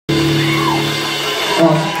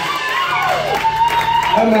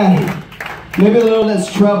Amen. Maybe a little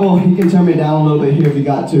less treble. You can turn me down a little bit here if you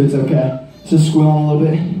got to. It's okay. Just squeal on a little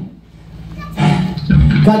bit.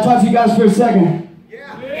 Can I talk to you guys for a second?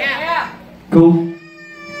 Yeah. Cool.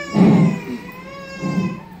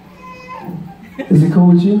 Is it cool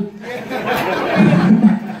with you?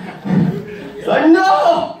 It's like,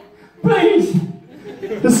 no! Please!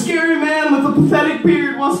 The scary man with the pathetic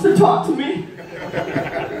beard wants to talk to me.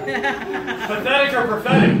 Pathetic or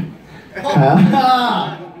prophetic?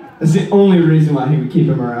 That's the only reason why he would keep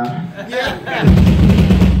him around.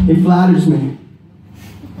 He flatters me.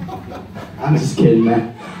 I'm just kidding,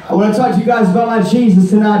 man. I want to talk to you guys about my Jesus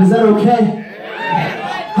tonight. Is that okay?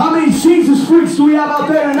 How many Jesus freaks do we have out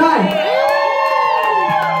there tonight?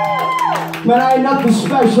 Man, I ain't nothing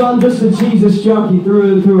special. I'm just a Jesus junkie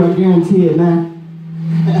through and through. I guarantee it, man.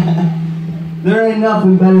 There ain't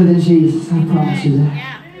nothing better than Jesus. I promise you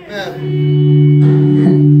that.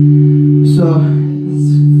 So, it's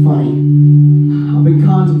funny. I've been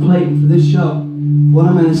contemplating for this show what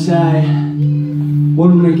I'm going to say, what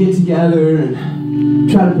I'm going to get together and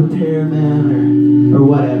try to prepare, man, or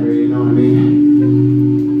whatever, you know what I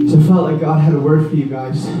mean? So I felt like God had a word for you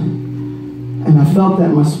guys. And I felt that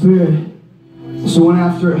in my spirit. So I went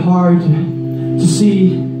after it hard to see,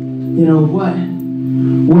 you know, what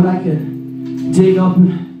I could dig up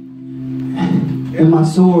in my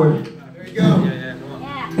sword. There you go.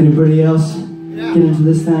 Anybody else get into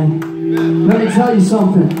this thing? Let me tell you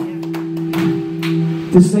something.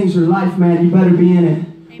 This thing's your life, man. You better be in it.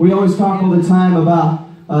 We always talk all the time about,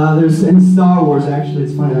 there's in Star Wars, actually,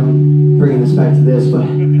 it's funny I'm bringing this back to this, but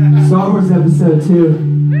Star Wars Episode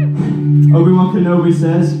 2, Obi-Wan Kenobi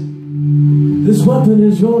says, "This weapon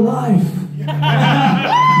is your life."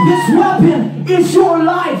 This weapon is your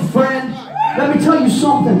life, friend. Let me tell you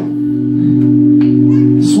something.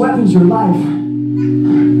 This weapon's your life.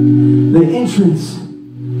 The entrance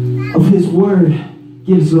of His Word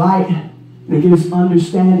gives light and it gives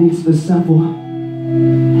understanding to the simple.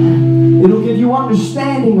 It'll give you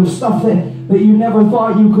understanding of stuff that you never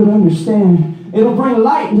thought you could understand. It'll bring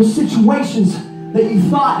light into situations that you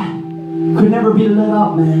thought could never be lit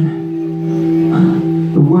up, man.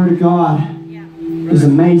 The Word of God is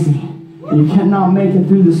amazing. And you cannot make it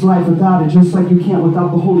through this life without it, just like you can't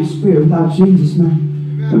without the Holy Spirit, without Jesus, man.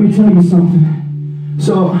 Let me tell you something.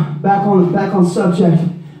 So, back on subject.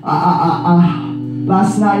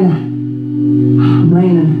 Last night, I'm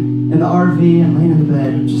laying in the RV, I'm laying in the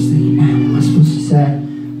bed, I'm just thinking, man, what am I supposed to say?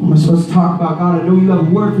 What am I supposed to talk about? God, I know you have a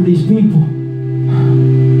word for these people.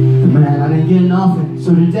 And man, I didn't get nothing.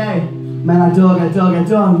 So today, man, I dug.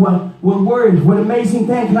 What word, what amazing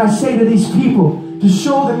thing can I say to these people to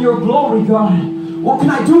show them your glory, God? What can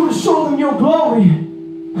I do to show them your glory?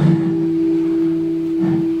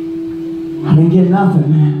 I didn't get nothing,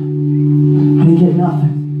 man. I didn't get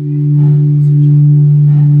nothing.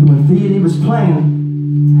 And when Theody was playing,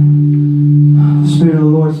 the Spirit of the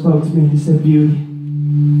Lord spoke to me and He said, beauty.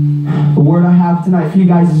 The word I have tonight for you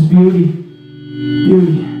guys is beauty.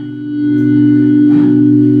 Beauty.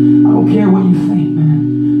 I don't care what you think,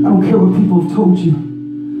 man. I don't care what people have told you.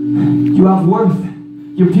 You have worth.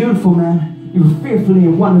 You're beautiful, man. You were fearfully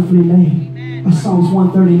and wonderfully made. That's Psalms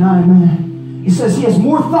 139, man. He says He has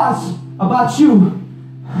more thoughts about you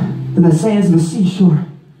than the sands of the seashore.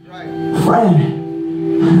 Friend,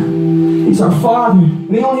 He's our Father,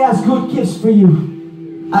 and He only has good gifts for you.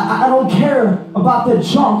 I don't care about that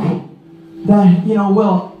junk that, you know,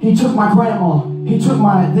 well, he took my grandma, he took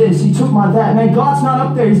my this, he took my that. Man, God's not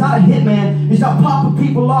up there. He's not a hitman. He's not popping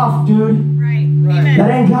people off, dude. Right. That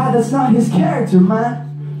ain't God. That's not His character,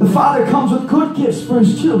 man. The Father comes with good gifts for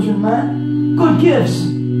His children, man. Good gifts.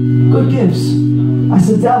 Good gifts. That's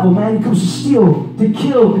the devil, man. He comes to steal, to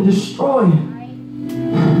kill, and destroy.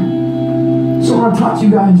 So what I taught you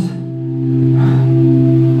guys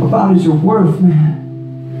about is your worth,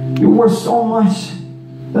 man. You're worth so much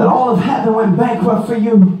that all of heaven went bankrupt for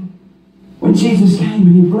you when Jesus came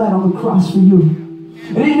and He bled on the cross for you.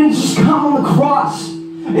 And He didn't just come on the cross.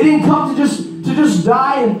 He didn't come to just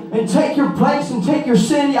die and take your place and take your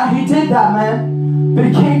sin. Yeah, He did that, man. But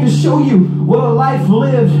He came to show you what a life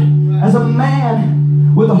lived as a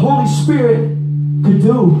man with the Holy Spirit could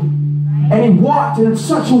do. And He walked in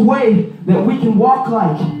such a way that we can walk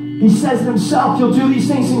like. He says it Himself, you'll do these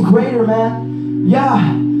things in greater, man.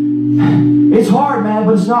 Yeah, it's hard, man,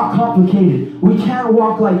 but it's not complicated. We can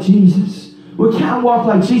walk like Jesus. We can walk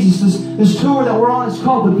like Jesus. This tour that we're on is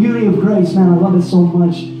called The Beauty of Grace, man. I love it so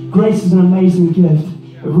much. Grace is an amazing gift.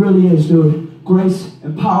 It really is, dude. Grace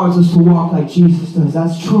empowers us to walk like Jesus does.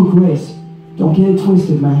 That's true grace. Don't get it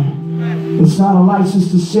twisted, man. It's not a license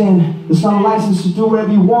to sin. It's not a license to do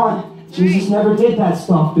whatever you want. Jesus never did that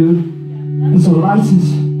stuff, dude. It's a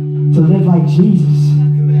license to live like Jesus.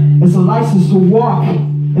 It's a license to walk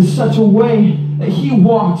in such a way that He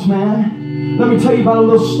walked, man. Let me tell you about a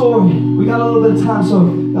little story. We got a little bit of time, so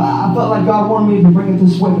I felt like God wanted me to bring it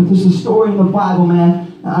this way. But there's a story in the Bible, man.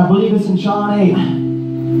 I believe it's in John 8.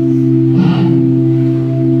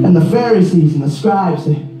 And the Pharisees and the scribes,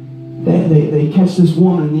 they catch this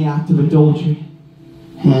woman in the act of adultery.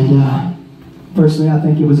 And personally, I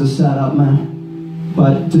think it was a setup, man.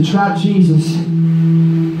 But to trap Jesus,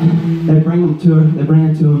 they bring her to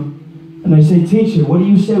him. And they say, "Teacher, what do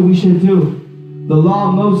you say we should do? The law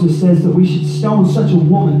of Moses says that we should stone such a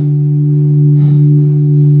woman."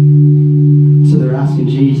 So they're asking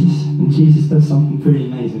Jesus. And Jesus does something pretty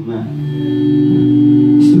amazing, man.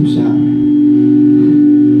 He stoops down,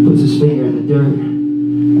 puts his finger in the dirt.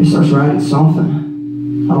 He starts writing something.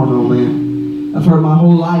 I don't know, man. I've heard my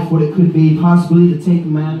whole life what it could be. Possibly the Ten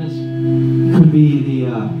Commandments. It could be the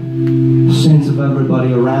sins of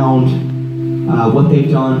everybody around. What they've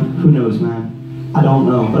done. Who knows, man? I don't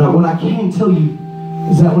know. But what I can tell you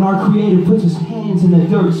is that when our Creator puts His hands in the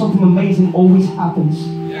dirt, something amazing always happens.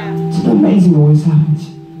 Something amazing always happens.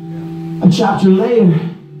 A chapter later,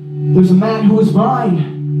 there's a man who was blind.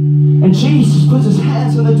 And Jesus puts His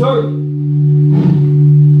hands in the dirt. And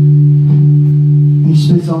He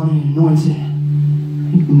spits on it and anoints it.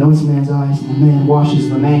 He anoints the man's eyes, and the man washes,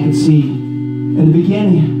 and the man can see. In the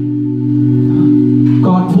beginning,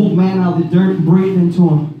 God pulled man out of the dirt and breathed into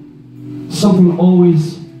him. Something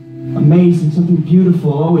always amazing, something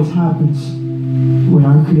beautiful always happens when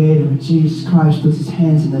our Creator, Jesus Christ, puts His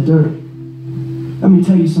hands in the dirt. Let me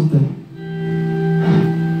tell you something.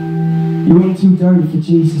 You ain't too dirty for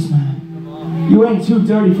Jesus, man. You ain't too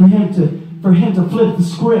dirty for Him to flip the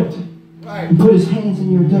script and put His hands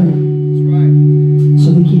in your dirt.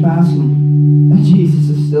 So they keep asking, and Jesus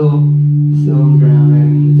is still on the ground, right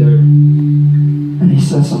in the dirt. And He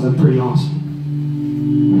says something pretty awesome.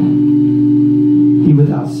 He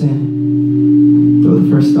without sin, throw the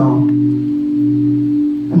first stone.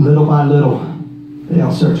 And little by little, they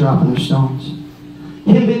all start dropping their stones.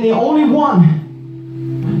 Him being the only one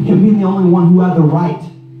who had the right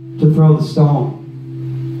to throw the stone,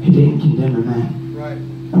 He didn't condemn her, man. Right.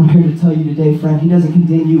 I'm here to tell you today, friend, He doesn't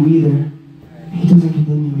condemn you either. He doesn't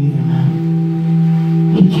condemn you either,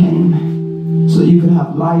 man. He came so that you could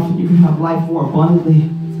have life, and you could have life more abundantly.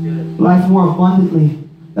 Life more abundantly.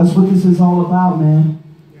 That's what this is all about, man.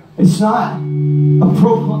 It's not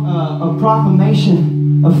a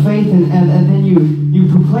proclamation of faith and then you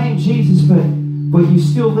proclaim Jesus, but you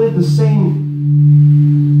still live in the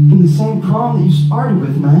same crumb that you started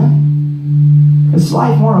with, man. It's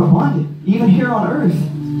life more abundant, even here on earth.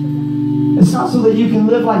 It's not so that you can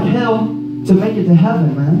live like hell to make it to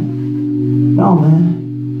heaven, man. No,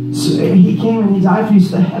 man. So He came and He died for you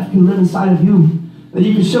so that heaven can live inside of you. That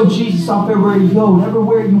you can show Jesus off everywhere you go, and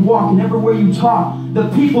everywhere you walk, and everywhere you talk.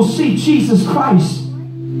 That people see Jesus Christ.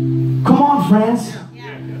 Come on, friends.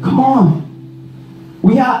 Come on.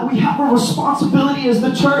 We have a responsibility as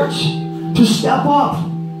the church to step up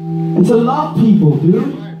and to love people,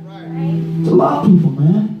 dude. To love people,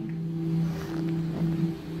 man.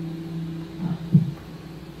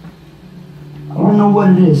 I don't know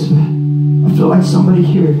what it is, but I feel like somebody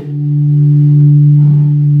here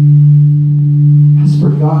has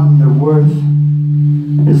forgotten their worth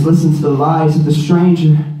and has listened to the lies of the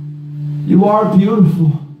stranger. You are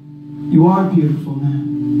beautiful. You are beautiful,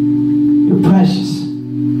 man. You're precious.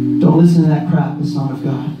 Don't listen to that crap. It's not of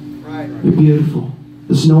God. You're beautiful.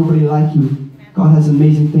 There's nobody like you. God has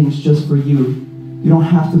amazing things just for you. You don't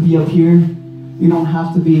have to be up here. You don't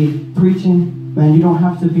have to be preaching. Man, you don't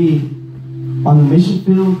have to be on the mission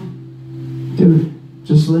field. Dude,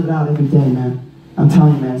 just live it out every day, man. I'm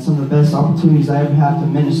telling you, man, some of the best opportunities I ever have to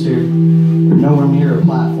minister are nowhere near a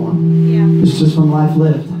platform. Yeah. It's just from life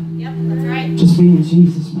lived. Yep, that's right. Just being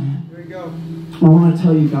Jesus, man. There you go. I want to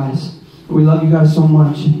tell you guys, we love you guys so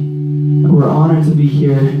much. And we're honored to be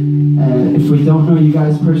here. And if we don't know you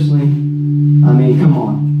guys personally, I mean, come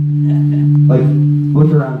on. Like,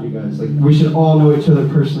 look around you guys. Like, we should all know each other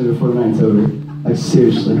personally before the night's over. Like,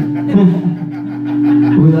 seriously.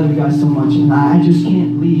 We love you guys so much. And I just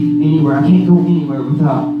can't leave anywhere. I can't go anywhere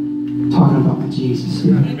without talking about my Jesus.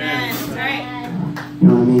 Yeah. Amen. That's right. You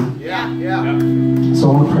know what I mean? Yeah. So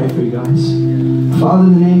I want to pray for you guys. Father,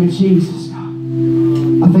 in the name of Jesus,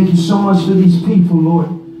 God, I thank you so much for these people, Lord.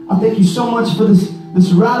 I thank you so much for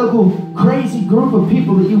this radical, crazy group of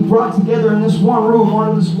people that you brought together in this one room,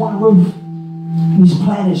 under this one roof. These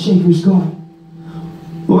planet shakers, God.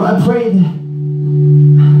 Lord, I pray that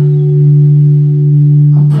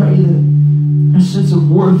a sense of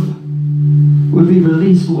worth would be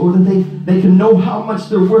released, Lord, that they can know how much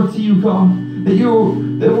they're worth to you, God. That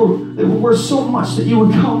they were worth so much that you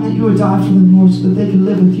would come, that you would die for them, Lord, so that they can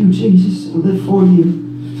live with you, Jesus, and live for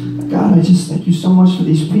you. God, I just thank you so much for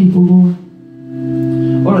these people, Lord.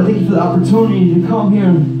 Lord, I thank you for the opportunity to come here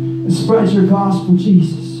and spread your gospel,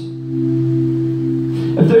 Jesus.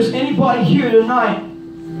 If there's anybody here tonight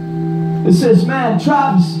that says, man,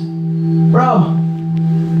 Travis, bro,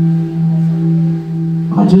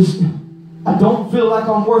 I don't feel like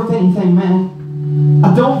I'm worth anything, man.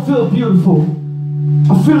 I don't feel beautiful.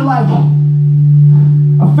 I feel like I'm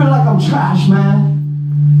trash, man.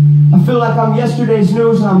 I feel like I'm yesterday's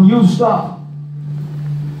news and I'm used up.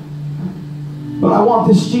 But I want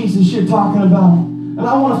this Jesus you're talking about. And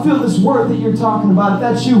I want to feel this word that you're talking about. If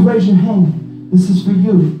that's you, raise your hand. This is for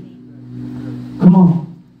you. Come on.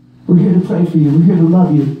 We're here to pray for you. We're here to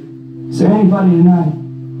love you. Is there anybody tonight?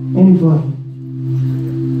 Anybody?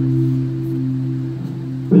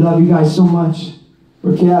 We love you guys so much.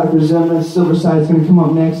 We're chaotic resemblance. Silverside's going to come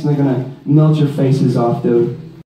up next and they're going to melt your faces off, dude.